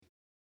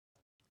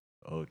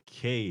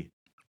Okay,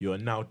 you are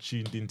now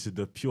tuned into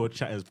the Pure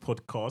Chatters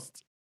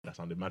podcast. That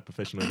sounded mad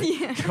professional.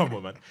 Yeah. Come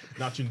on, man.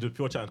 Now tuned to the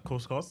Pure Chatters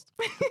podcast.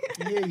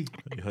 Yay.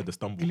 You heard the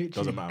stumble. Literally.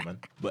 Doesn't matter, man.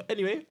 But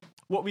anyway,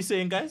 what we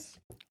saying, guys?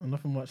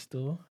 Nothing much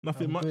still.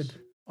 Nothing much. Good.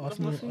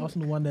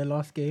 Arsenal won their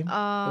last game.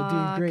 They're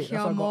doing great. That's why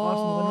I Come got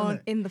Arsenal on,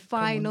 winning it. in the Come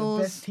on, finals.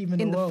 the best team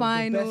in the world.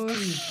 finals. The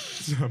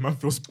best team. Man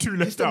feels too Kiss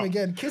left them out.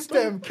 again. Kiss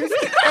them. Kiss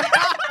them.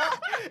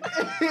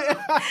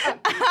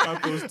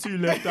 Man feels too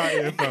left out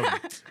here, fam.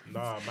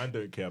 Nah, man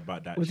don't care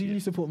about that What do shit. you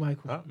support,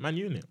 Michael? Huh? Man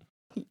unit.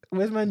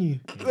 Where's Man U?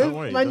 Don't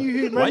worry, Man don't-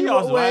 U. Why you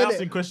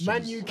asking questions?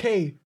 Man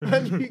UK.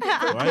 Man UK.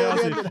 Why you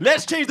asking?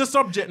 Let's change the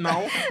subject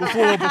now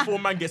before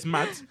man gets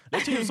mad.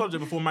 Let's change the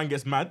subject before man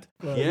gets mad.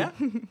 Right. Yeah?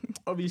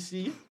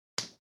 Obviously,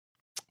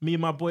 me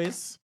and my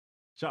boys.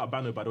 Shout out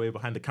Bano, by the way,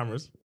 behind the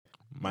cameras.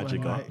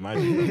 Magic, Right.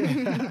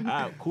 magic.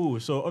 Alright, cool.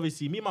 So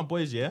obviously, me and my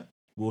boys, yeah,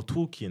 we were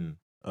talking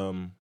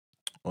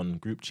on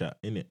group chat,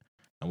 innit?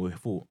 And we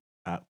thought,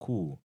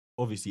 cool.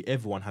 Obviously,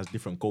 everyone has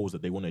different goals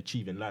that they want to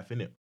achieve in life,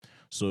 innit?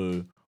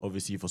 So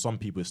obviously, for some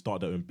people, it's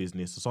start their own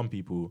business. For some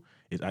people,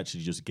 it's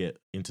actually just get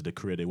into the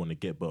career they want to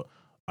get. But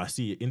I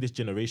see in this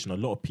generation, a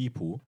lot of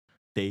people,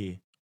 they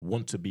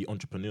want to be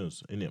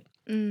entrepreneurs, innit?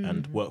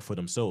 And work for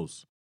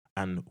themselves.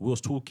 And we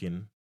was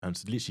talking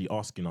and literally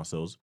asking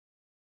ourselves,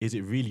 is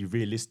it really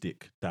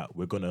realistic that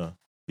we're going to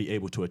be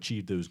able to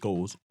achieve those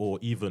goals or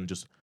even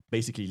just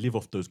basically live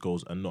off those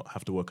goals and not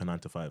have to work a 9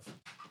 to 5? Do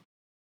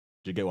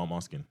you get what I'm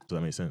asking? Does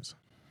that make sense?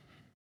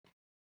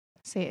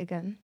 Say it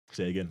again.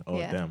 Say it again. Oh,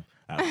 Yeah. damn.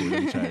 Cool.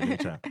 Let me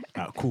try.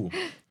 Cool.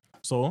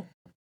 So,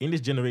 in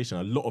this generation,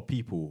 a lot of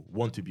people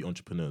want to be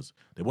entrepreneurs.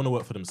 They want to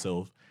work for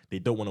themselves. They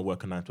don't want to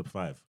work a 9 to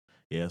 5.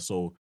 Yeah.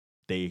 So,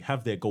 they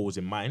have their goals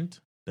in mind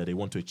that they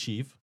want to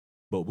achieve.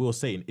 But we were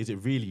saying, is it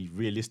really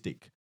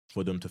realistic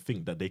for them to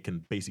think that they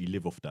can basically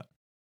live off that?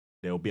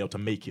 They'll be able to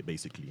make it,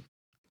 basically.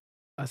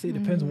 I say it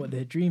depends on what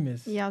their dream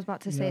is. Yeah, I was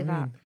about to You know say what I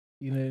that. mean?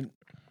 You know,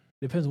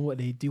 depends on what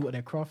they do, what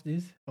their craft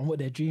is, and what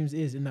their dreams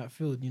is in that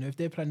field. You know, if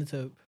they're planning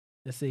to,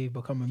 let's say,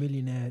 become a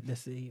millionaire,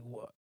 let's say,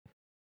 what?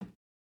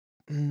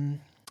 Give me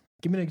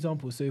an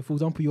example. So, for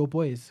example, your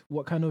boys,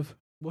 what's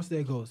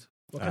their goals?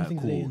 What kind of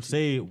things are they Cool. into?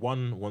 Say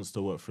one wants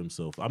to work for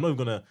himself. I'm not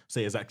even going to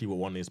say exactly what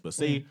one is, but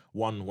say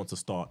one wants to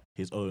start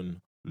his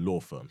own law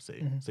firm,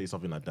 say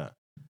something like that.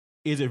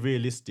 Is it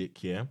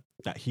realistic, yeah,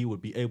 that he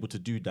would be able to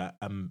do that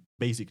and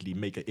basically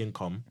make an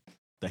income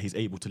that he's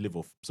able to live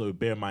off? So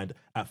bear in mind,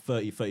 at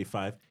 30,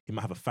 35, he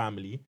might have a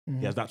family.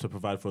 He has that to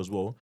provide for as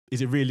well.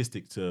 Is it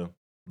realistic to,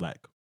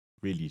 like,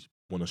 really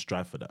want to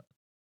strive for that?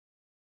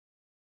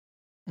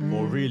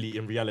 Or really,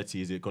 in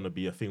reality, is it going to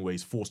be a thing where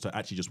he's forced to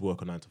actually just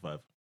work a 9 to 5?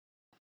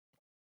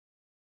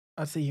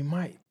 I'd say you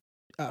might,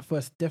 at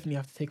first, definitely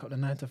have to take up the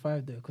 9 to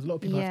 5 though, because a lot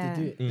of people have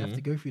to do it. They have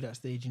to go through that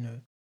stage, you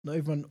know. Not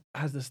everyone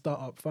has the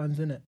startup funds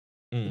in it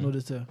in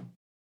order to,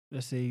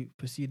 let's say,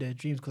 pursue their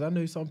dreams. Because I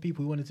know some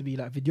people who wanted to be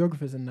like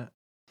videographers and that,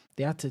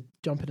 they had to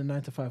jump in the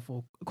 9 to 5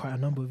 for quite a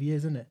number of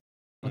years, innit?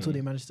 Until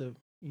they managed to,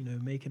 you know,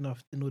 make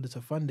enough in order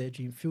to fund their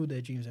dream, fuel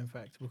their dreams, in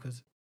fact.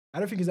 Because I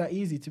don't think it's that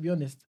easy, to be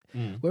honest.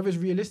 Whether it's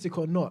realistic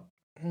or not.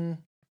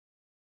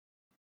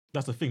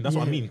 That's the thing. That's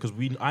what I mean. Because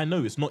I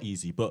know it's not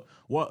easy, but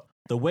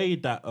the way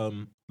that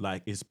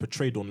like is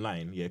portrayed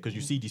online, yeah, because you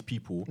see these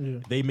people,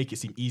 they make it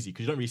seem easy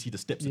because you don't really see the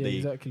steps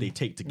that they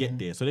take to get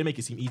there. So they make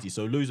it seem easy.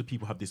 So loads of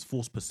people have this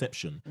false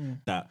perception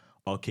that,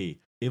 okay,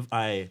 if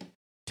I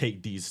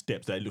take these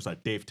steps that it looks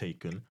like they've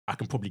taken, I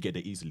can probably get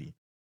there easily.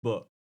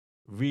 But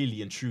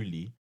really and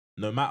truly,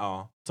 no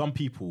matter, some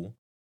people,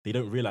 they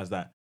don't realize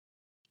that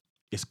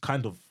it's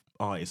kind of,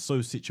 it's so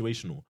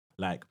situational.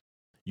 Like,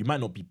 you might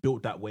not be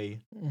built that way.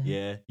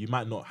 Yeah, you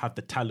might not have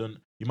the talent.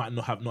 You might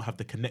not have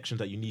the connections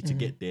that you need to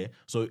get there.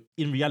 So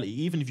in reality,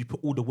 even if you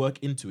put all the work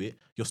into it,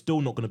 you're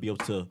still not going to be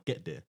able to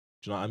get there.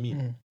 Do you know what I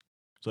mean?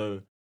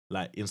 So,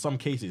 like, in some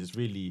cases, it's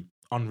really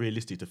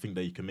unrealistic to think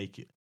that you can make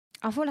it.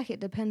 I feel like it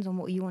depends on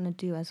what you want to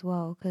do as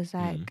well. Because,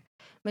 like,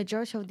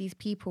 majority of these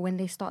people, when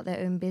they start their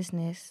own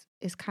business,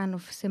 is kind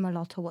of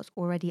similar to what's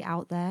already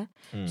out there.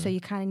 So you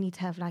kind of need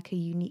to have, like, a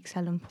unique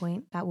selling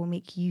point that will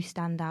make you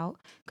stand out.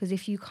 Because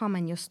if you come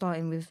and you're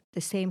starting with the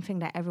same thing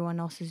that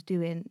everyone else is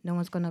doing, no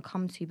one's going to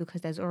come to you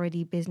because there's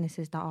already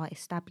businesses that are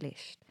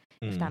established,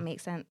 if that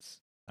makes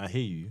sense. I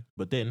hear you.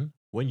 But then,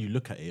 when you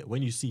look at it,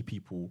 when you see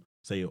people,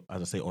 say,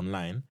 as I say,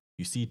 online,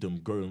 you see them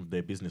growing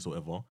their business or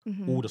whatever,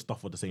 all the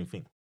stuff are the same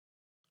thing.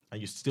 And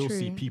you still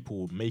see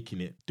people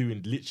making it,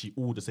 doing literally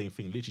all the same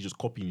thing, literally just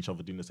copying each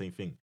other, doing the same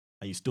thing.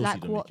 And you still see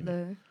them making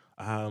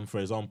it.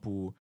 For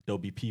example, there'll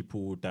be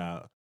people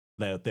that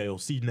they'll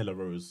see Nella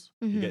Rose,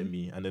 you get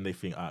me? And then they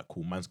think,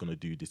 cool, man's going to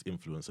do this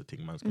influencer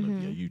thing, man's going to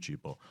be a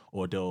YouTuber.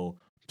 Or they'll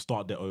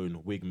start their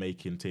own wig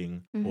making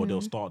thing, or they'll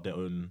start their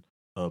own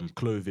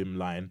clothing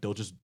line. They'll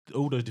just,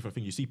 all those different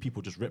things. You see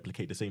people just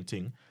replicate the same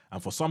thing.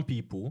 And for some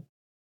people,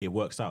 it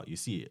works out. You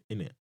see it,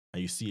 innit?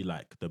 And you see,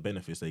 like, the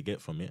benefits they get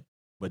from it.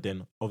 But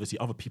then obviously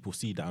other people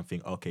see that and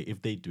think, okay,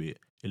 if they do it,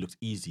 it looks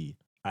easy.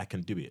 I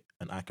can do it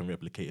and I can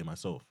replicate it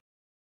myself.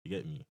 You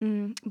get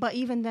me? But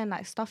even then,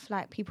 like, stuff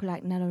like people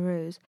like Nella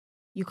Rose,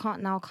 you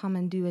can't now come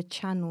and do a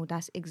channel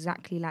that's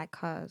exactly like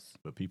hers.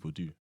 But people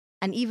do.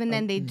 And even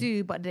then they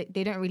do, but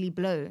they don't really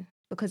blow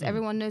because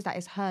everyone knows that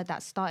it's her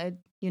that started,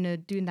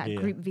 doing that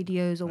group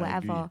videos or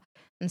whatever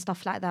and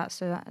stuff like that.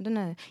 So I don't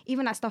know.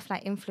 Even that stuff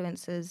like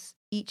influencers,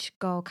 each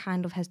girl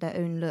kind of has their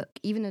own look,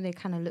 even though they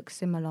kind of look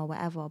similar or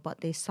whatever, but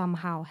they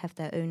somehow have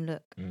their own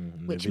look,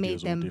 which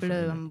made them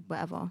blow and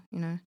whatever,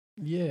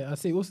 Yeah, I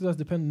say it also does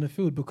depend on the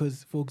field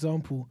because, for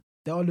example,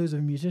 there are loads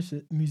of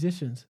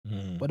musicians,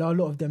 but there are a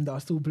lot of them that are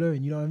still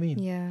blowing, you know what I mean?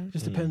 Yeah. It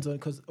just depends on,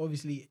 because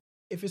obviously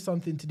if it's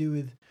something to do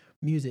with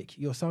music,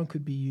 your sound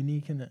could be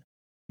unique, innit?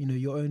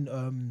 Your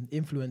own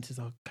influences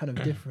are kind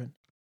of different.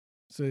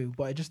 So,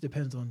 but it just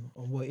depends on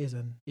what it is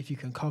and if you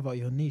can cover out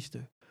your niche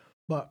though.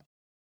 But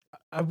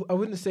I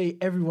wouldn't say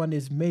everyone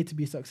is made to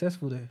be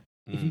successful though.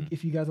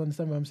 If you guys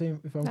understand what I'm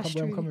saying, where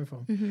I'm coming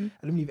from. Mm-hmm.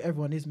 I don't believe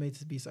everyone is made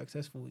to be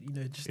successful.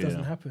 It just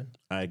doesn't happen.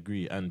 I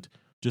agree. And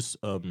just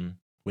when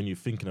you're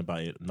thinking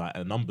about it, like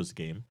a numbers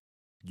game,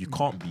 you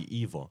can't be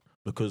either.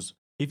 Because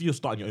if you're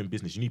starting your own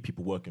business, you need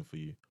people working for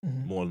you,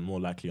 more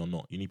likely or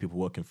not. You need people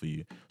working for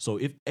you. So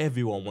if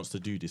everyone wants to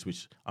do this,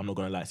 which I'm not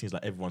going to lie, it seems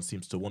like everyone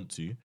seems to want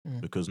to,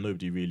 because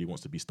nobody really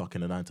wants to be stuck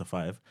in a 9 to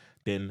 5,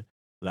 then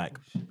like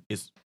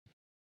it's...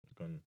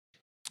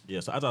 Yeah,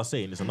 so as I was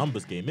saying, it's a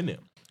numbers game, innit?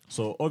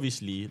 So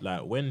obviously,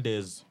 like when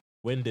there's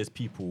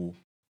people,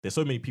 there's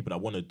so many people that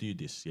want to do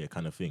this,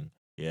 kind of thing,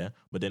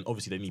 but then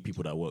obviously they need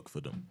people that work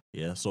for them,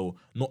 so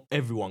not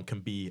everyone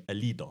can be a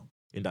leader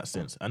in that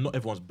sense, and not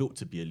everyone's built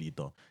to be a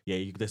leader.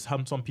 There's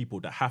some people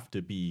that have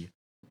to be,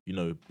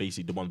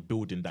 basically the one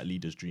building that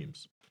leader's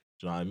dreams.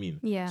 Do you know what I mean?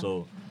 Yeah.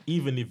 So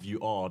even if you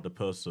are the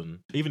person,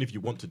 even if you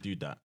want to do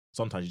that,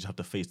 sometimes you just have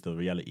to face the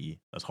reality,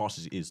 as harsh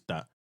as it is,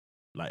 that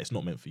like it's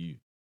not meant for you. Do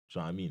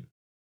you know what I mean?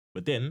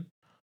 But then,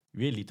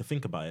 really, to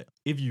think about it,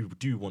 if you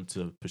do want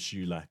to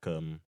pursue like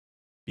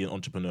be an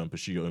entrepreneur and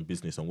pursue your own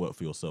business and work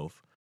for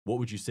yourself, what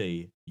would you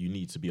say you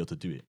need to be able to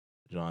do it?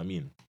 Do you know what I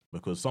mean?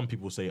 Because some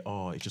people say,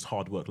 oh, it's just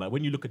hard work. Like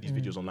when you look at these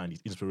videos online,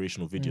 these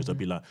inspirational videos, they'll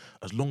be like,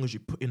 as long as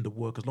you put in the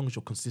work, as long as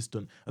you're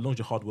consistent, as long as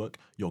you're hard work,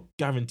 you're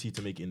guaranteed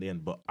to make it in the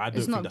end. But I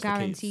don't think that's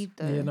the case.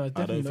 Though. Yeah, no,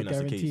 definitely not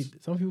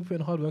guaranteed. Some people put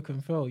in hard work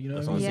and fail, you know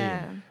what I mean?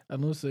 Yeah.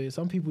 And also,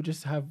 some people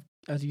just have,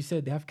 as you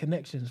said, they have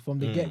connections from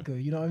the get-go,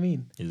 you know what I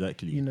mean?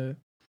 Exactly.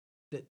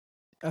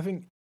 I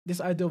think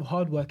this idea of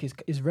hard work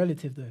is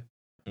relative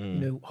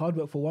though. Hard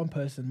work for one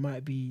person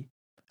might be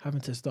having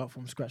to start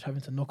from scratch,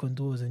 having to knock on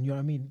doors, and you know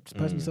what I mean? This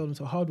person seldom.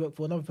 So hard work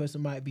for another person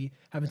might be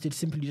having to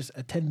simply just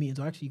attend meetings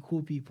or actually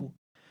call people.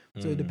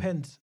 So it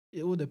depends.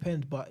 It all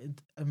depends, but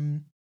it's a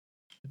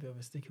bit of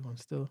a sticky one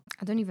still.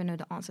 I don't even know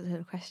the answer to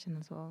the question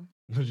as well.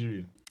 What do you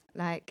mean?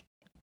 Like,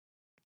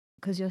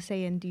 because you're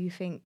saying, do you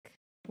think,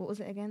 what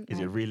was it again? Is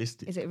it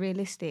realistic? Is it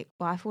realistic?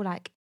 But I feel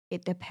like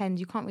it depends.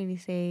 You can't really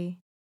say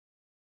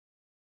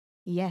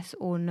yes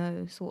or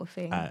no sort of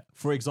thing.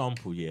 For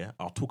example,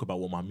 I'll talk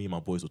about what me and my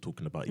boys were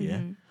talking about,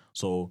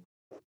 So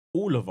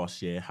all of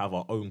us, have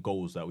our own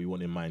goals that we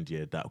want in mind,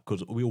 that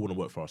because we all want to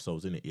work for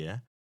ourselves, innit,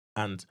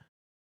 And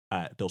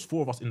there was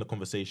 4 of us in the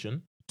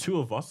conversation. 2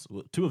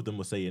 of them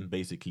were saying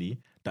basically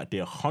that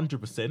they're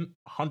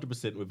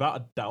 100% without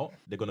a doubt,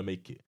 they're going to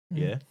make it,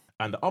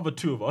 And the other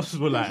 2 of us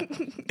were like,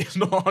 it's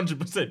not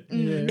 100%.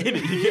 You get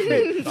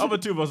me? The other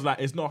 2 of us were like,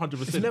 it's not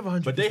 100%. It's never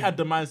 100%. But they had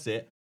the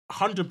mindset,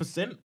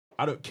 100%,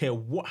 I don't care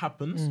what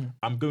happens,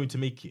 I'm going to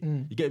make it.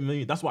 You get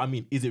me? That's what I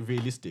mean. Is it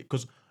realistic?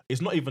 Because it's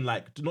not even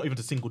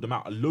to single them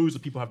out. Loads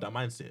of people have that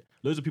mindset.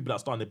 Loads of people that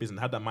start their business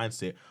have that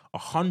mindset.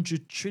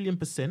 100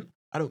 trillion%.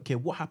 I don't care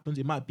what happens.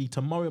 It might be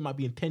tomorrow. It might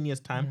be in 10 years'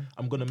 time.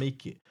 I'm going to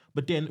make it.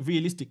 But then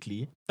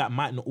realistically, that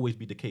might not always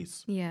be the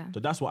case. Yeah. So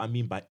that's what I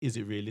mean by, is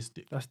it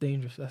realistic? That's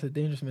dangerous. That's a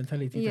dangerous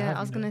mentality to have. Yeah,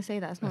 I was going to say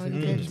that's not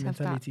really good dangerous to have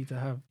mentality to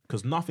have.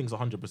 Because nothing's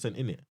 100%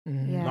 in it.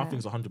 Yeah.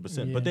 Nothing's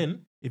 100%. Yeah. But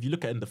then, if you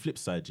look at it in the flip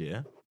side,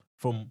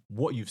 from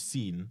what you've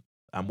seen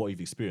and what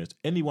you've experienced,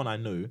 anyone I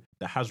know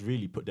that has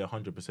really put their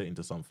 100%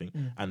 into something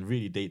and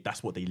really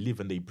that's what they live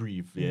and they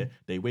breathe,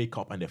 they wake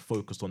up and they're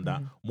focused on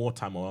that more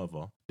time or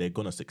ever, they're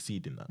going to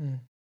succeed in that.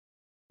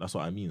 That's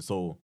what I mean.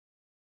 So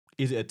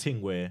is it a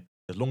thing where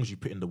as long as you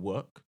put in the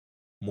work,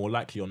 more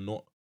likely or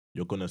not,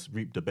 you're going to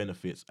reap the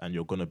benefits and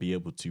you're going to be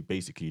able to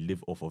basically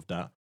live off of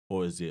that?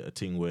 Or is it a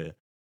thing where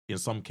in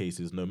some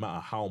cases, no matter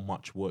how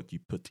much work you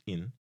put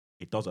in,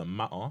 it doesn't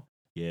matter.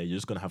 You're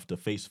just going to have to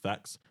face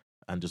facts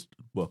and just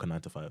work a 9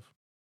 to 5.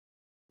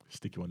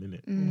 Sticky one,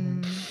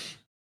 innit?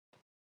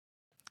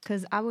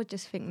 Because I would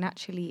just think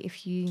naturally,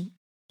 if you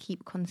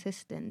keep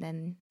consistent,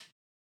 then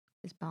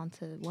it's bound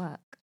to work.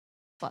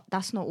 But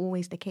that's not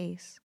always the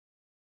case.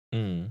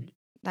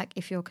 Like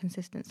if you're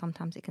consistent,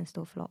 sometimes it can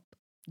still flop.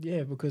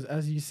 Yeah, because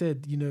as you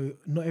said,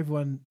 not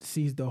everyone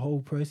sees the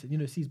whole process,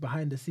 sees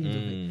behind the scenes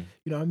of it.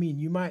 You know what I mean?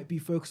 You might be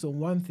focused on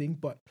one thing,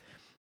 but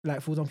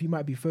like, for example, you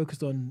might be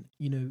focused on,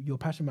 your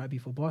passion might be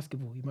for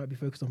basketball. You might be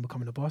focused on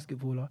becoming a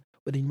basketballer,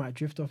 but then you might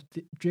drift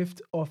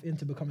off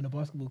into becoming a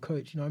basketball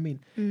coach. You know what I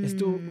mean? It's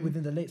still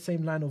within the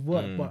same line of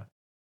work, but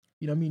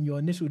you know what I mean? Your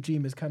initial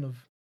dream is kind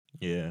of,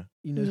 it's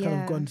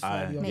kind of gone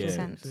slightly off. Makes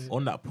sense. So,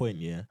 on that point,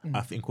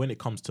 I think when it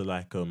comes to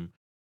like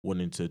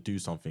wanting to do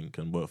something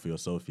and work for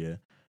yourself, yeah,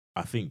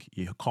 I think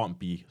you can't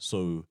be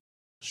so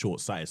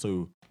short-sighted,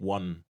 so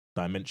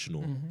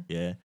one-dimensional,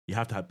 yeah. You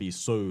have to be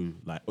so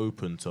like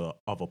open to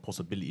other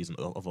possibilities and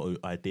other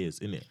ideas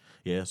in it,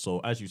 yeah. So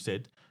as you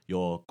said,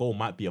 your goal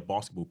might be a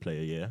basketball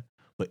player, yeah.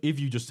 But if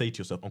you just say to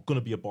yourself, I'm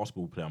gonna be a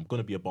basketball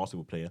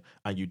player,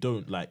 and you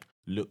don't like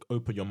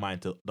open your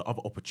mind to the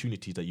other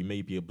opportunities that you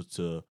may be able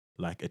to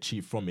like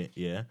achieve from it,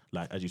 yeah.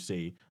 Like as you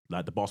say,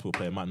 like the basketball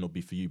player might not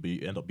be for you, but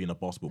you end up being a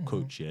basketball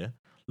coach, yeah.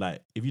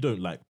 Like if you don't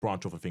like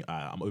branch off and think,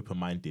 I'm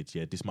open-minded,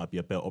 yeah, this might be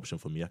a better option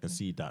for me. I can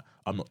see that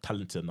I'm not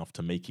talented enough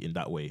to make it in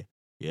that way,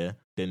 yeah.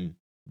 Then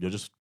you're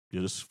just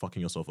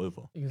fucking yourself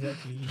over.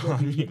 Exactly.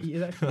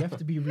 You have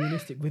to be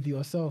realistic with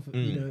yourself,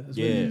 you know, as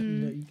well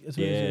as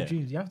your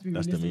dreams. You have to be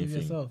realistic with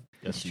yourself.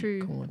 That's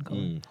true. Come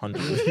on.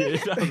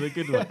 100%. That's a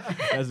good one.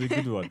 That's a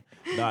good one.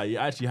 Nah, you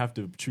actually have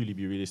to truly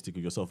be realistic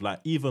with yourself. Like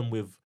even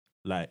with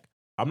like,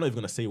 I'm not even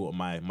gonna say what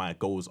my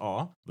goals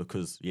are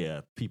because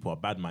people are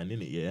bad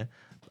minding it,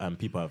 and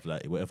people have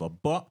like whatever.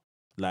 But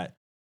like,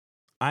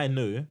 I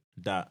know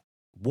that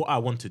what I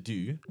want to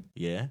do,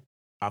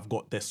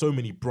 there's so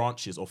many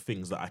branches of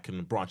things that I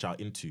can branch out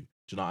into. Do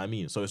you know what I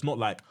mean? So it's not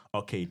like,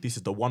 okay, this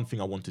is the one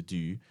thing I want to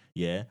do,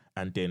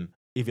 and then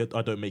if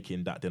I don't make it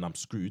in that, then I'm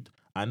screwed.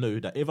 I know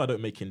that if I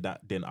don't make it in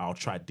that, then I'll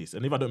try this.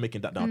 And if I don't make it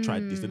in that, then I'll try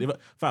this. And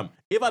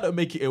if I don't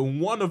make it in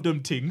one of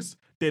them things,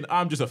 then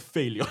I'm just a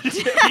failure.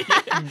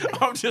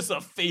 I'm just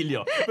a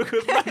failure.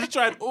 Because man's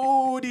tried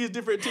all these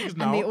different things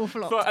now. And they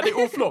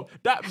all flop.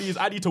 That means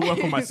I need to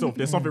work on myself.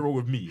 There's something wrong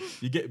with me.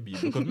 You get me?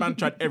 Because man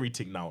tried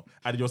everything now.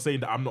 And you're saying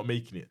that I'm not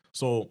making it.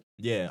 So,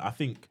 I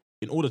think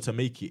in order to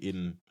make it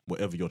in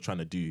whatever you're trying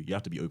to do, you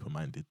have to be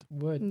open-minded.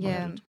 Word.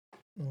 Yeah.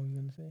 What were you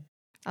going to say?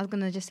 I was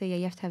going to just say,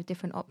 you have to have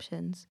different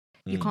options.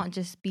 You can't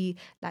just be,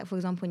 like, for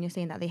example, when you're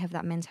saying that they have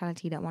that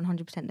mentality that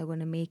 100% they're going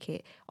to make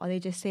it, are they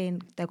just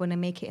saying they're going to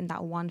make it in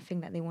that one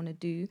thing that they want to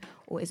do?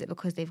 Or is it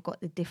because they've got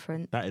the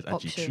different That is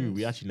actually options? true.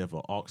 We actually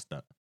never asked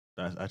that.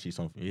 That's actually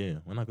something,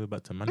 when I go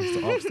back to manage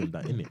to ask them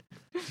that, innit?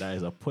 That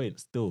is a point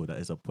still.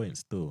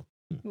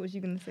 What was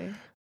you going to say?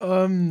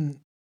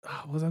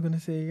 What was I going to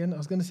say again? I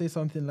was going to say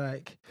something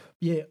like,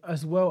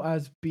 as well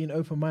as being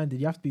open-minded,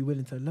 you have to be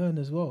willing to learn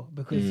as well.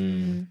 Because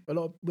a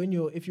lot of,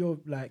 if you're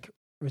like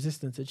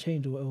resistant to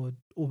change or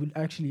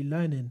actually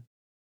learning,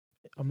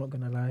 I'm not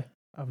going to lie,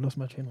 I've lost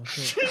my train of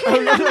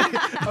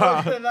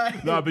thought.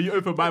 No, but you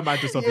open my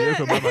mind to something.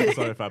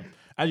 Fam.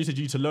 As you said,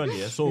 you need to learn,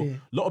 So a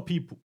lot of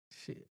people...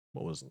 Shit.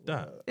 What was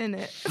that?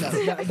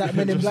 That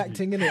Men in Black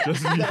thing,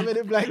 innit? That Men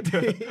in Black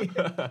thing.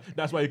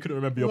 That's why you couldn't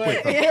remember your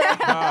point.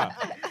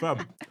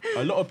 Fam.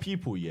 A lot of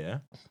people,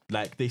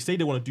 like they say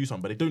they want to do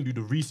something, but they don't do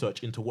the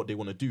research into what they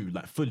want to do,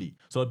 like fully.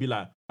 So they'll be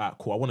like,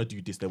 cool, I want to do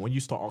this. Then when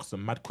you start asking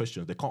them mad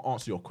questions, they can't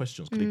answer your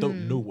questions because they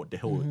don't know what the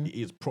hell it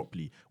is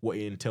properly, what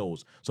it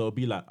entails. So it'll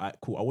be like,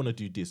 cool, I want to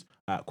do this.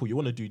 Cool, you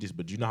want to do this,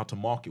 but do you know how to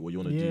market what you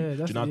want to do?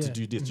 Do you know how to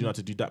do this? Do you know how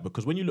to do that?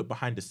 Because when you look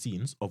behind the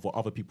scenes of what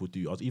other people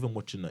do, I was even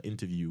watching an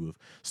interview with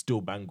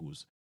Still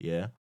Bangles,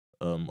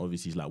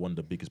 obviously he's like one of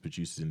the biggest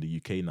producers in the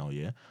UK now,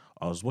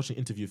 I was watching an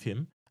interview of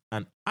him,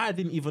 and I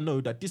didn't even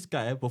know that this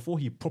guy, before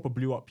he proper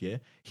blew up,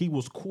 he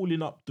was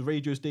calling up the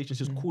radio stations,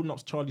 he was calling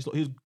up Charlie, he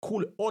was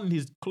calling on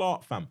his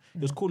Clark fam, he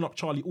was calling up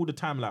Charlie all the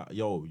time, like,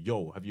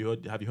 yo, have you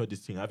heard this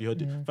thing? Have you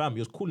heard it? Fam, he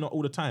was calling up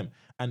all the time.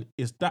 And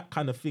it's that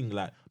kind of thing,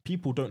 like,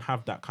 people don't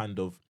have that kind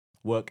of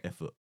work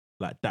effort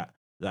like that.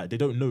 Like, they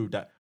don't know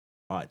that,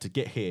 all right, to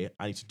get here,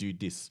 I need to do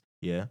this,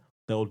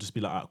 They'll just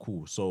be like, all right,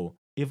 cool. So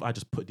if I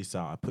just put this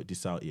out,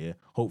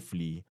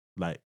 hopefully,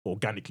 like,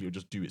 organically it'll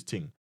just do its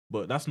thing.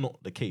 But that's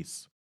not the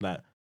case.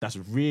 Like, that's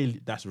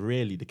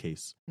rarely the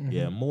case.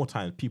 More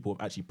times people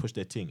have actually pushed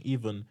their thing.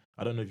 Even,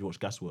 I don't know if you watch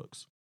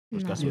Gasworks.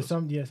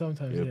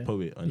 Sometimes.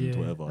 Poet and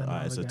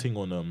whatever. It's a thing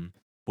on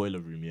Boiler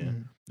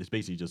Room, It's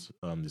basically just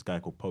this guy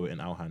called Poet and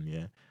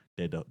Alhan,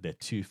 They're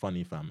too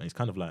funny, fam. And it's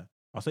kind of like,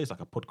 I'll say it's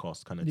like a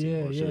podcast kind of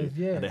thing or a show.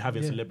 And they're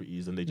having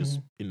celebrities and they just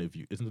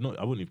interview. I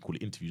wouldn't even call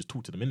it interview, just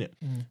talk to them,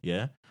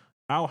 innit?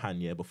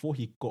 Alhan, before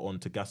he got on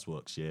to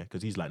Gasworks,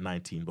 because he's like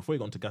 19, before he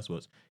got on to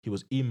Gasworks, he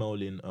was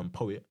emailing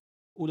Poet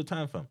all the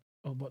time, fam.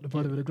 Oh, but the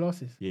brother with the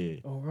glasses? Yeah.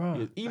 Oh, right.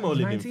 He was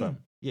emailing him, fam.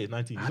 Yeah, he's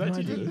 19. He's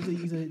 19.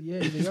 He's a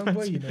young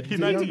boy, He's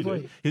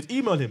 19. He's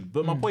emailing him.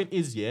 But my point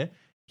is,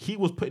 he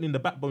was putting in the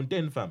backbone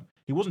then, fam.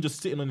 He wasn't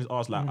just sitting on his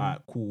ass like, all right,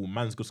 cool,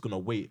 man's just going to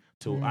wait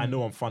till I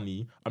know I'm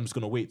funny. I'm just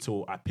going to wait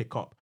till I pick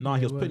up. Nah,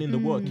 he was putting in the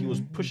work. He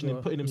was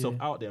putting himself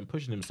out there and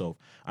pushing himself.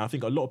 And I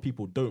think a lot of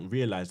people don't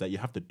realize that you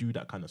have to do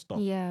that kind of stuff.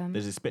 Yeah. They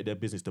just expect their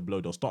business to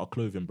blow. They'll start a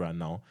clothing brand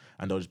now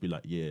and they'll just be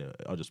like,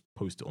 I'll just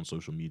post it on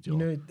social media.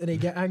 And they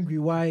get angry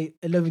why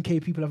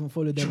 11k people haven't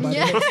followed them by the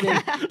next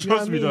day.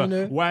 Trust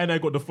me, why ain't I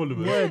got the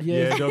followers?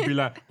 They'll be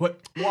like, why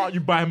aren't you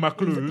buying my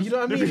clothes? You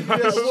know what I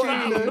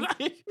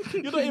mean?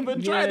 You're not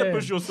even trying to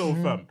push yourself,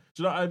 fam. Do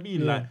Do you know what I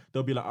mean? Like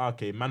they'll be like,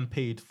 okay, man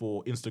paid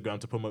for Instagram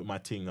to promote my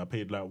thing. I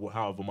paid like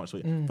however much.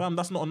 Fam,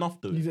 that's not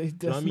enough though. Do you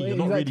know what I mean? You're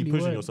not really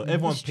pushing yourself.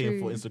 Everyone's paying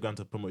for Instagram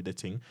to promote their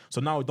thing.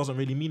 So now it doesn't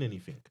really mean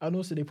anything. And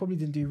also they probably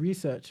didn't do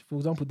research. For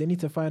example, they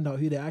need to find out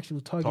who their actual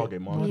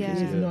target market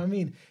is. You know what I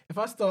mean? If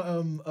I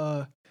start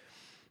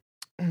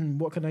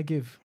what can I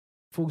give?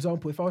 For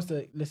example, if I was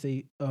to, let's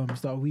say,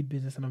 start a weed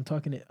business and I'm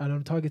targeting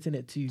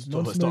it to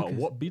non-smokers. Start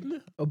what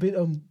business?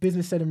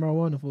 Business selling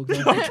marijuana, for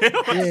example.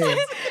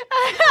 Okay.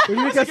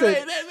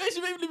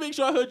 Make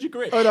sure I heard you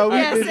correct. Oh no,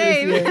 weed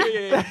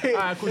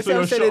business. Cool. So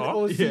I'm selling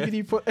all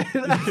CBD or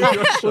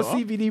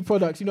CBD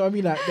products. You know what I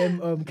mean? Like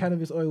them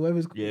cannabis oil,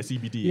 whatever's. Yeah,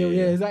 CBD.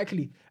 Yeah,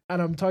 exactly.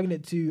 And I'm targeting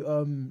it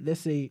to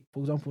let's say, for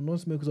example,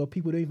 non-smokers or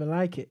people who don't even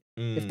like it.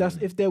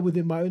 If they're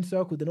within my own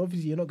circle, then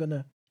obviously you're not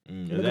gonna.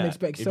 You're not gonna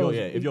expect sales.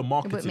 If you're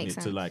marketing it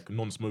to like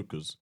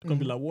non-smokers, it's gonna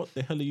be like, what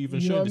the hell are you even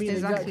showing? This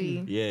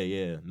exactly.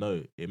 Yeah.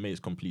 No, it makes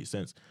complete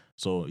sense.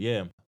 So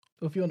yeah.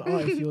 If you're an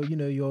artist, you're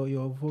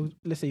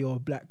let's say you're a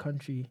black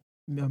country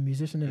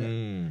musician in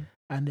it,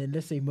 and then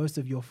let's say most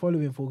of your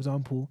following, for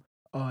example,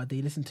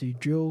 they listen to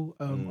drill,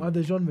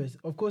 other genres.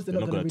 Of course, they're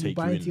not gonna really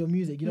buy into your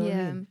music. You know what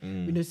I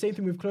mean? You know, same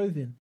thing with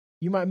clothing.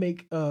 You might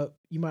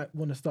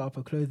want to start up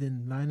a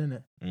clothing line in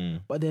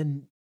it, but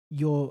then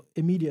your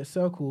immediate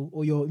circle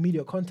or your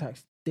immediate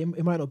contacts,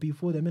 it might not be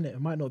for them, innit? It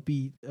might not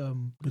be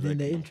within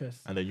their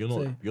interests. And then you're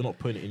not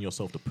putting it in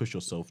yourself to push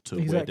yourself to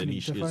where the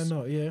niche is. Find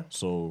out,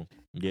 So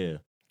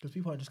because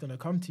people aren't just gonna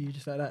come to you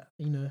just like that.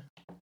 You know,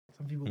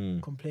 some people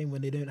complain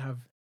when they don't have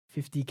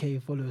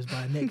 50k followers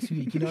by next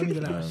week. You know what I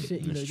mean? They're like,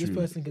 shit, this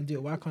person can do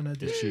it. Why can't I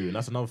do it? It's true, and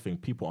that's another thing.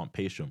 People aren't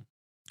patient.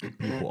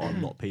 People are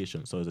not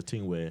patient. So there's a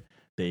thing where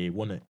they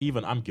want to,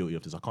 even I'm guilty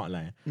of this, I can't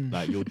lie.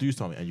 Like you'll do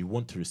something and you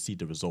want to receive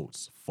the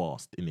results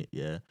fast in it,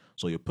 yeah?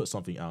 So you put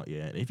something out,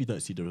 yeah? And if you don't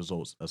see the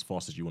results as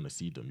fast as you want to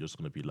see them, you're just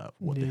going to be like,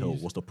 what the hell?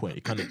 What's the point?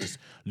 You kind of just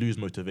lose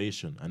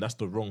motivation. And that's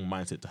the wrong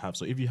mindset to have.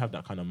 So if you have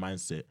that kind of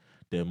mindset,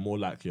 then more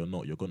likely or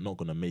not, you're not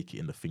going to make it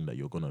in the thing that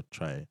you're going to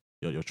try,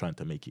 you're trying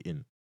to make it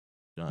in.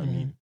 You know what I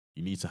mean?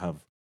 You need to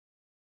have,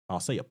 I'll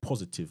say, a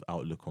positive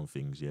outlook on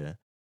things, yeah?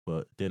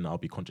 But then I'll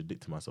be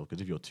contradicting myself,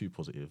 because if you're too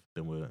positive,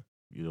 then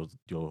you're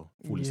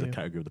falling into the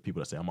category of the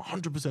people that say I'm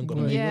 100%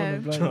 gonna make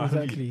it.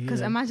 Exactly. Because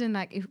imagine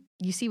like if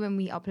you see when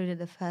we uploaded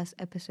the first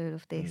episode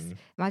of this,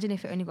 imagine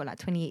if it only got like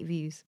 28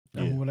 views.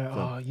 And we're like,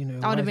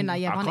 I would have been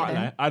like, I bun it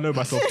then. I know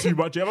myself too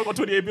much. Yeah, I've got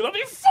 28 views. I'll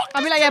be fuck.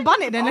 I'll be like, yeah,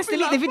 bun it then. Let's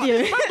delete the video.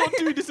 I'm not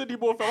doing this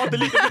anymore, fam. I'll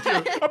delete the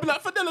video. I'll be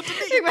like, Fadela,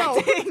 delete it now.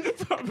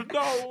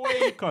 No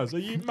way, cuz. Are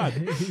you mad?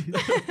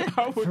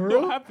 I would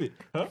not have it.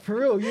 Huh? For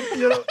real,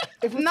 you know,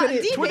 if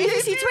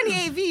you see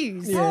 28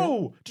 views.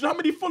 Bro, do you know how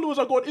many followers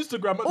I got on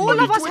Instagram? All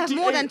of us have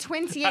more than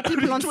 28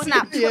 people on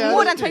Snap.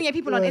 More than 28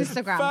 people on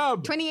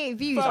Instagram. 28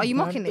 views. Are you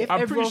mocking it?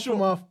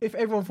 If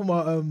everyone from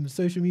our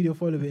social media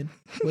following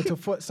were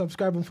to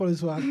subscribe and follow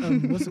to our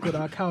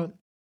our account,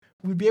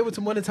 we'd be able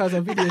to monetize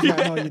our videos right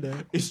now, you know.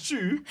 It's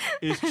true,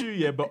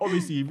 yeah, but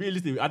obviously,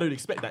 realistically, I don't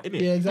expect that, innit?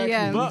 Yeah, exactly.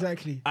 Yeah. But,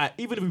 exactly.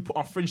 Even if we put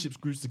our friendships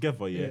groups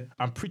together,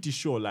 I'm pretty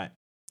sure, like,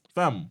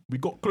 fam, we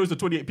got close to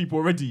 28 people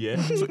already,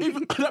 yeah? So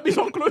even that means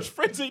our close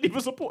friends ain't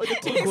even supporting the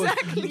team.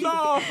 Exactly.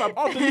 No, fam,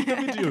 I'll delete the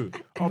video.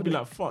 I'll be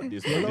like, fuck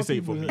this, man. This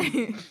ain't for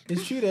me.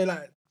 It's true, though,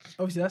 like,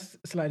 obviously, that's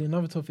slightly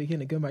another topic,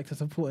 innit? Going back to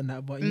supporting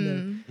that, but, you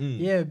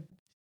know,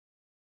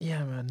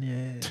 yeah, man,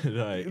 yeah.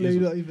 Like,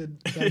 you're not even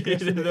delve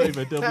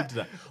into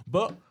that.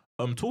 But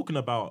talking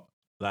about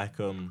like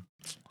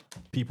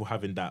people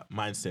having that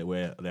mindset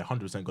where they're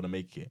 100% gonna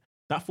make it,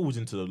 that falls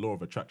into the law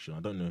of attraction. I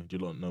don't know. Do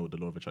you lot know what the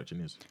law of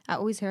attraction is? I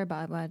always hear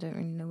about it, but I don't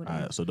really know what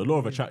it is. So the law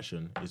of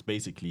attraction is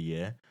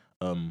basically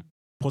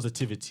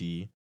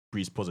positivity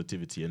breeds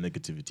positivity and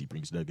negativity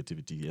brings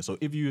negativity. Yeah. So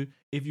if you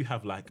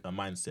have like a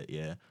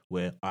mindset,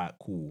 where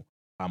cool,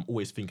 I'm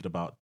always thinking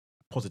about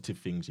positive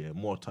things,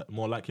 more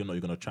likely or not,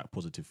 you're going to attract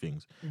positive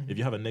things. If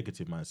you have a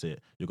negative mindset,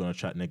 you're going to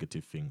attract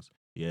negative things.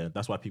 Yeah,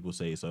 that's why people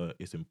say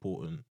it's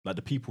important. Like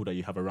the people that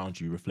you have around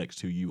you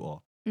reflects who you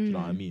are. Do you know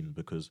what I mean?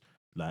 Because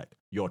like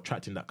you're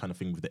attracting that kind of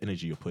thing with the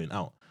energy you're putting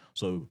out.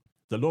 So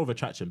the law of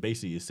attraction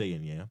basically is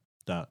saying,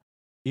 that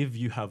if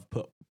you have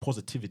put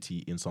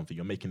positivity in something,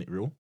 you're making it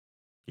real.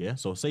 Yeah.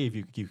 So say if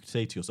you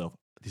say to yourself,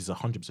 this is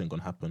 100% going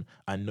to happen,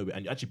 I know it,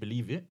 and you actually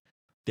believe it,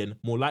 then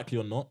more likely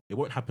or not, it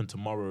won't happen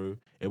tomorrow.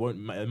 It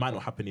might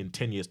not happen in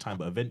 10 years' time,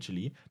 but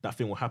eventually that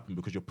thing will happen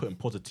because you're putting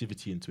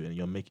positivity into it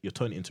and you're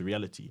turning it into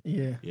reality.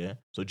 Yeah. Yeah.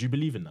 So do you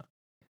believe in that?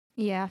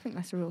 Yeah, I think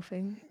that's a real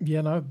thing. Yeah,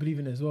 and I believe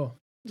in it as well.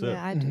 So,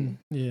 yeah, I do.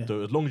 Yeah.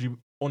 So as long as you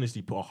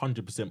honestly put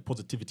 100%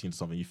 positivity into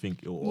something, you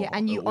think it'll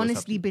and you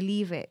honestly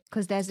believe it,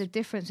 because there's a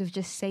difference of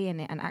just saying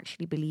it and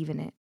actually believing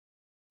it.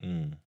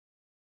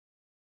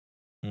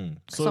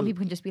 So some people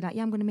can just be like,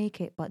 yeah, I'm going to make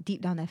it. But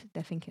deep down,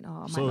 they're thinking,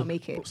 I might not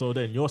make it. So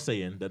then you're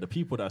saying that the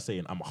people that are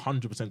saying, I'm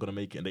 100% going to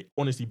make it, and they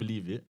honestly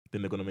believe it,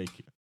 then they're going to make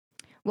it.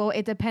 Well,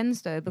 it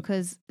depends though,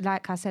 because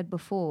like I said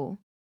before,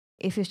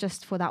 if it's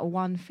just for that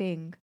one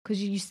thing,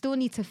 because you still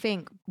need to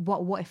think,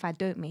 what if I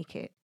don't make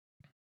it?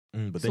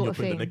 But then you're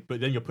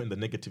putting the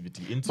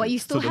negativity into but it. You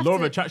still so the law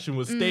of attraction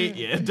will state,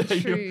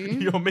 that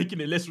you're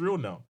making it less real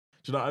now.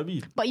 you know what I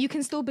mean? But you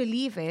can still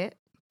believe it.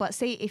 But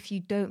say if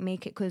you don't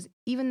make it, because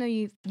even though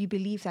you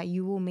believe that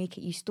you will make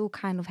it, you still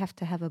kind of have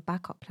to have a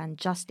backup plan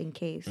just in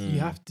case.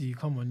 You have to.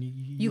 Come on.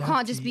 You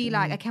can't just be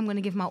like, okay, I'm going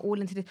to give my all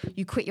into this.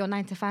 You quit your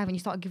 9 to 5 and you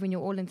start giving your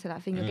all into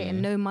that thing. You're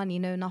getting no money,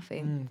 no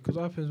nothing. Because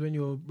what happens when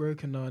you're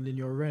broken now and then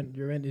your rent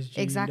is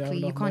due.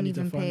 Exactly. You can't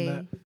even pay.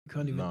 You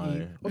can't even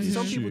eat.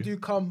 Obviously,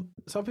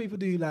 some people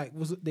do like,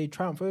 they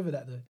triumph over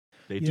that though.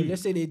 They do.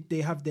 Let's say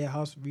they have their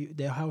house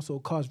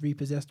or cars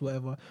repossessed,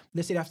 whatever.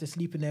 Let's say they have to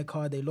sleep in their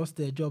car. They lost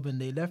their job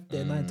and they left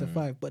their 9 to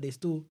 5, but they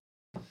still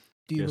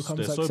become successful.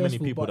 There's so many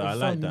people that are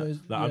like that. Those,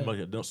 I'm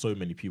like, not so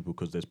many people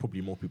because there's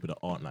probably more people that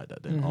aren't like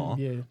that than are.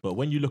 Yeah. But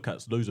when you look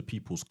at those of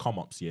people's come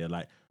ups,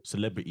 like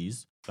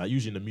celebrities, like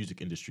usually in the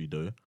music industry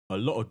though, a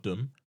lot of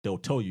them, they'll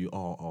tell you,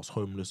 oh, I was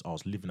homeless, I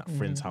was living at a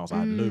friend's house, I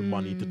had no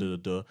money,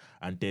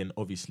 and then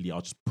obviously I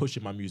was just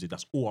pushing my music.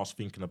 That's all I was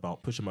thinking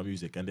about, pushing my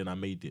music, and then I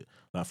made it.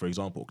 Like for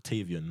example,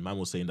 Octavian, man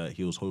was saying that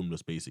he was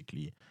homeless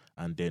basically,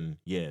 and then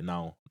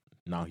now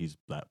he's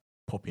like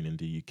popping in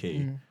the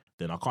UK.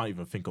 Then I can't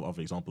even think of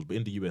other examples, but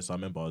in the US, I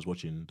remember I was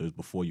watching those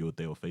Before You Were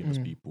There or famous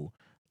people,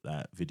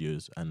 like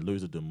videos, and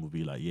loads of them would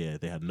be like,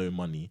 they had no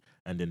money,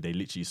 and then they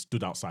literally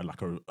stood outside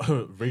like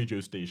a radio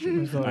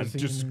station and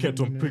just kept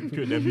on putting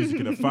their music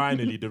in, and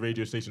finally the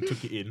radio station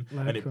took it in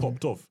and it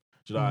popped off.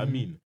 Do you know what I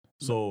mean?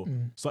 So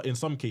in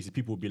some cases,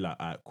 people would be like,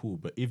 alright, cool,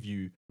 but if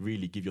you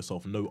really give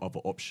yourself no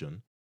other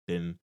option,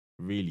 then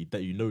really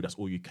that that's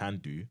all you can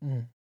do,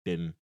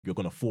 then you're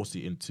gonna force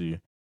it into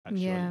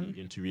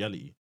into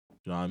reality. Do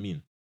you know what I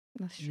mean?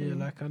 That's true. Yeah,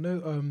 like I know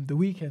The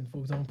Weeknd, for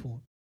example.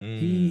 I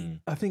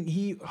can't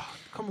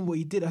remember what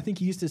he did. I think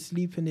he used to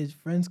sleep in his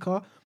friend's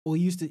car, or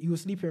he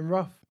was sleeping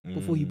rough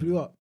before he blew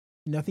up.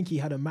 I think he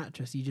had a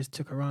mattress he just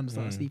took around and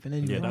started sleeping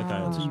anyway. Yeah, that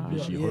guy was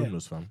literally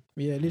homeless, fam.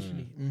 Yeah,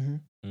 literally.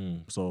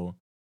 So,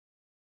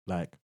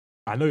 like,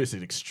 I know it's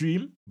an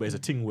extreme, but it's a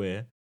thing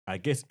where I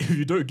guess if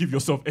you don't give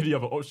yourself any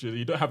other option,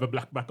 you don't have a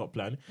black backup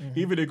plan,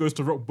 even if it goes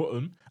to rock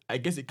bottom, I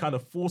guess it kind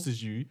of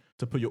forces you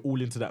to put your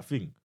all into that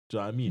thing. Do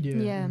you know what I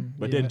mean? Yeah.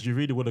 But then do you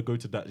really want to go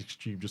to that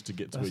extreme just to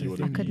get to where you want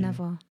to be? I could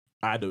never.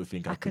 I don't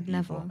think I could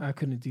never. I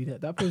couldn't do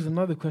that. That poses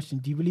another question.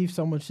 Do you believe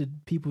someone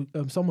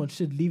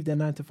should leave their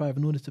 9 to 5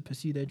 in order to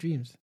pursue their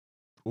dreams?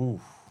 Ooh,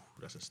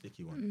 that's a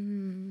sticky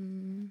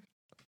one.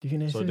 Do you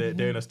think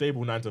they're in a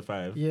stable 9 to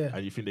 5? Yeah.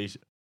 And you think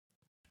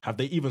have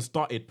they even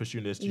started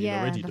pursuing their dream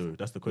already though?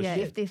 That's the question.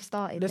 Yeah, if they've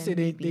started. Let's say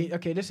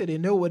let's say they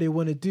know what they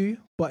want to do,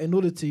 but in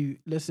order to,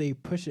 let's say,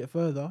 push it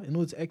further, in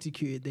order to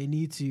execute it, they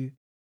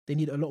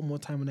need a lot more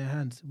time on their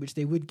hands, which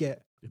they would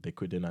get if they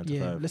quit their 9 to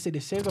 5. Let's say they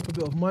saved up a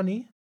bit of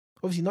money.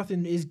 Obviously,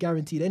 nothing is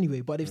guaranteed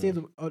anyway, but they've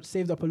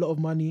saved up a lot of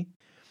money,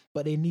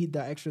 but they need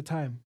that extra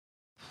time,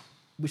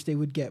 which they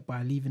would get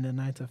by leaving their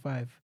 9 to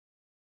 5.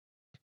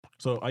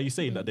 So are you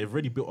saying that they've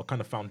already built a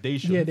kind of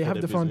foundation? Yeah, they have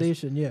the business,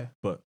 foundation, yeah.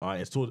 But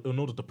so in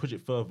order to push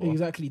it further...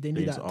 Exactly, they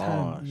need that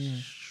time.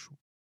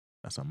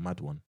 That's a mad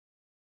one.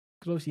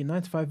 Because obviously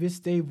 9 to 5 is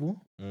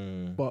stable,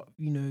 but,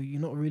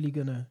 you're not really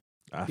going to...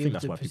 I think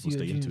that's why people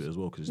stay into it as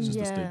well, because it's just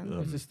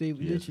it's a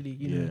stable, literally,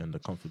 and the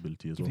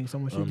comfortability as well. You think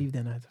someone should leave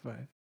their 9 to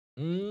 5?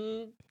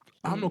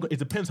 I'm not. It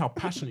depends how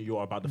passionate you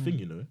are about the thing.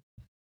 It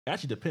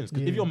actually depends.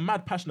 Because if you're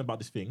mad passionate about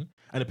this thing,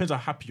 and it depends how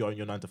happy you are in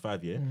your 9 to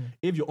 5,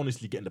 if you're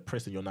honestly getting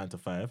depressed in your 9 to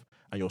 5,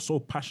 and you're so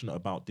passionate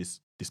about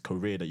this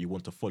career that you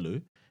want to follow,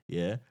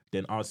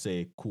 then I'd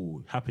say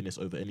cool, happiness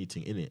over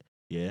anything in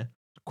it,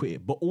 quit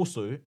it. But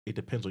also, it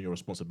depends on your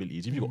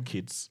responsibilities. If you got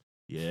kids.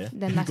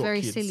 Then that's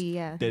very silly,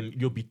 then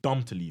you'll be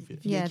dumb to leave it.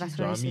 Yeah, that's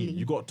very silly.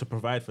 You got to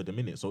provide for the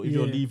minute. So if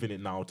you're leaving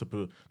it now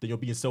then you're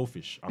being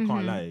selfish. I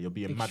can't lie. You're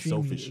being mad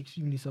selfish.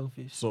 Extremely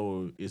selfish.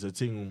 So it's a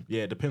thing,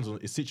 it depends on,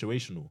 it's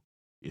situational.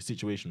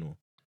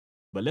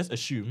 But let's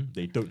assume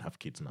they don't have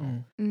kids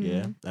now,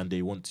 and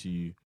they want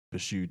to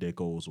pursue their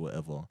goals or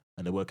whatever,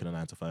 and they're working a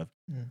 9 to 5.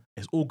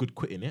 It's all good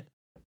quitting it,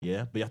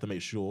 but you have to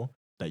make sure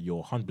that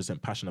you're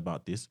 100% passionate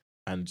about this,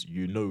 and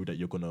you know that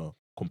you're going to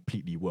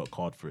completely work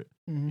hard for it,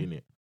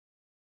 innit?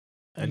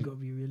 And you got to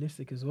be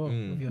realistic as well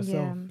with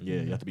yourself.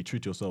 Yeah, you have to be true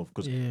to yourself.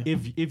 Because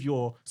if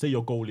your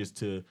goal is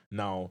to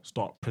now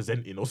start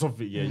presenting or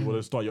something, you want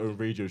to start your own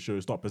radio show,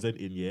 start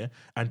presenting,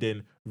 and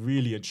then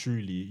really and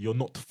truly you're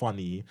not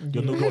funny, you've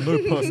got no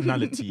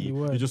personality,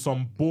 you're just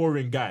some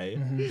boring guy,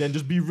 then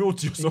just be real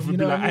to yourself and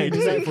be like, hey,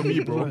 this ain't for me,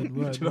 bro. Do you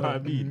know what I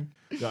mean?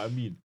 You know what I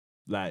mean?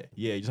 Like,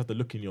 you just have to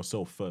look in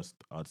yourself first,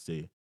 I'd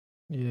say.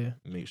 Yeah.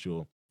 Make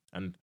sure.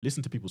 And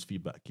listen to people's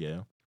feedback,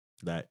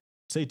 Like,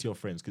 say to your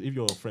friends, because if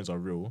your friends are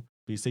real,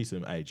 please say to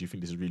them, hey, do you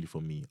think this is really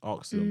for me?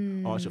 Ask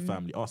them, ask your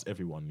family, ask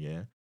everyone,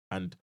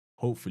 and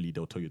hopefully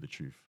they'll tell you the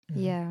truth.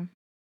 Yeah.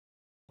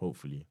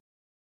 Hopefully.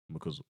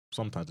 Because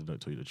sometimes they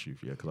don't tell you the truth,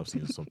 because I've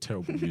seen some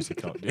terrible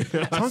music out there.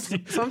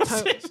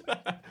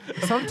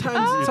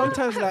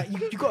 Sometimes like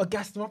you got to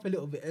gas them up a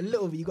little bit,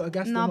 you got to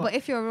gas them up. No, but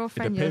if you're a real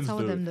friend, you'll tell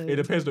them though. It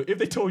depends though. If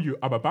they tell you,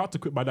 I'm about to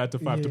quit my 9 to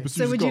 5 to pursue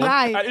so this would goal, you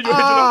lie?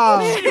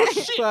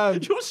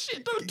 You're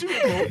shit, don't do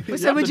it, bro.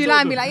 So would you lie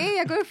and be like,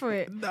 yeah, go for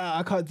it? Nah,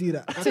 I can't do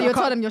that. So you'll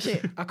tell them your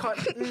shit? I can't.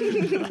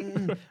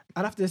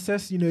 I'd have to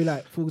assess,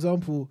 like, for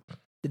example,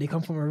 Did they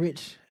come from a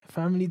rich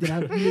family? Did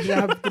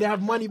they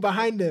have money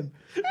behind them?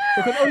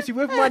 Because obviously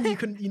with money, you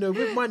can,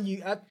 with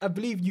money, I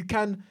believe you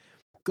can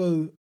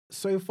go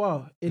so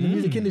far in the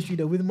music industry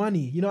though, with money.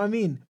 You know what I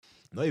mean?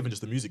 Not even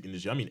just the music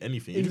industry. I mean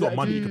anything. If you've got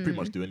money, you can pretty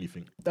much do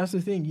anything. That's the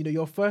thing.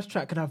 Your first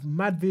track can have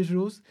mad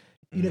visuals.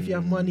 If you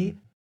have money,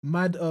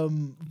 mad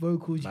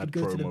vocals. Mad you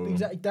could go promo. to the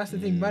exactly. That's the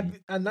thing. Mad,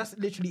 and that's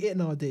literally it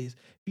nowadays.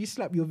 If you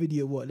slap your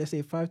video, let's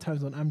say 5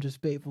 times on I'm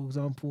Just Bait, for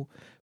example,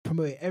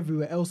 promote it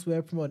everywhere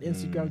elsewhere. Promote on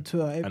Instagram,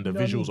 Twitter, and the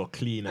visuals are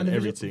clean and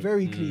everything.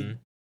 Very clean.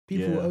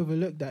 People will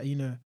overlook that,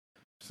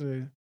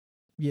 So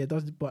yeah,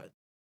 but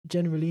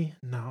generally,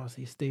 I'll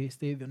say stay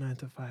with your 9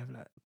 to 5,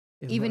 like.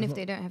 Even if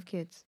they don't have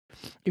kids.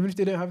 Even if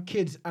they don't have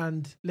kids,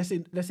 and let's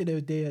say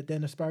they're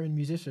an aspiring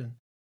musician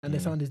and their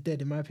sound is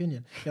dead, in my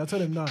opinion. Yeah, I'll tell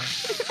them now.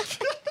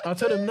 I'll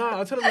tell them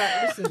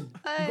like, listen,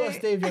 you gotta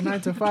stay with your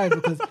 9 to 5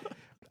 because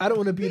I don't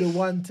want to be the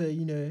one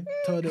to,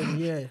 tell them,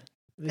 yeah.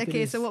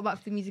 Okay, so what about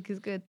if the music is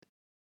good?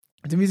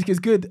 The music is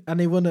good and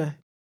they wanna.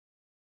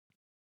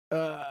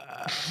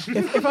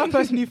 If I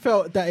personally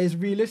felt that is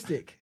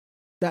realistic.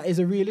 That is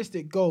a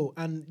realistic goal,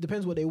 and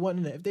depends what they want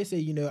in it. If they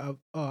say,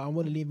 I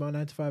want to leave my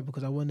 9 to 5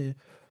 because I want to,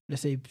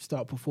 let's say,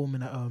 start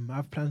performing at, I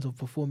have plans of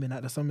performing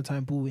at the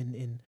Summertime Ball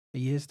in a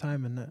year's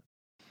time, and that,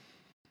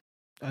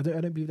 I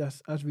don't believe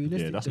that's as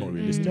realistic. Yeah, that's not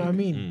realistic. You know what I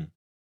mean?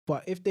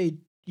 But if they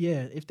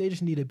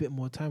just need a bit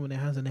more time on their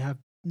hands and they have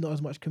not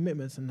as much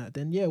commitments and that,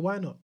 then yeah, why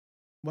not?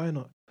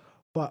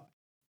 But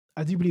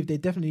I do believe they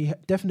definitely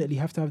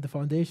have to have the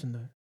foundation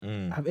though.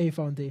 Have a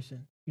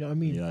foundation. You know what I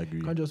mean? Yeah, I agree.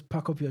 You can't just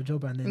pack up your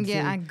job and then say,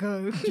 and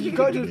go. You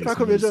can't just pack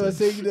up your job and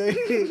say,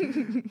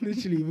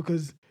 literally,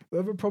 because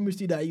whoever promised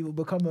you that you will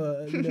become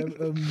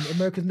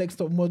America's Next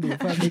Top Model,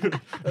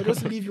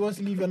 just leave. You want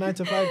to leave your 9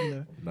 to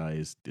 5, Nah,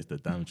 it's the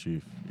damn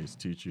truth. It's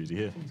too true. You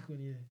hear? It's cool,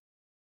 yeah.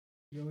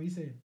 Yo, what you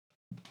saying?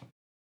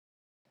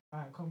 All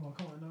right, come on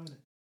now.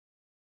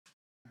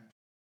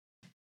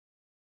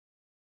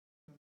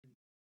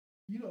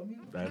 You know what I mean?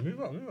 Right, move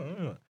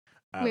on.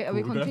 Wait, are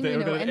we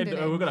continuing or ending it?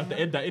 We're gonna have to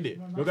end that, innit?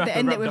 We're gonna have to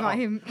end it without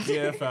him.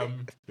 Yeah,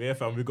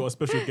 fam. We got a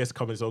special guest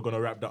coming, so we're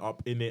gonna wrap that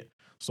up, innit?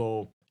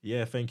 So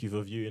yeah, thank you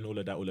for viewing all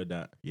of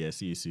that. Yeah,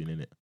 see you soon,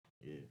 innit?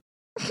 Yeah.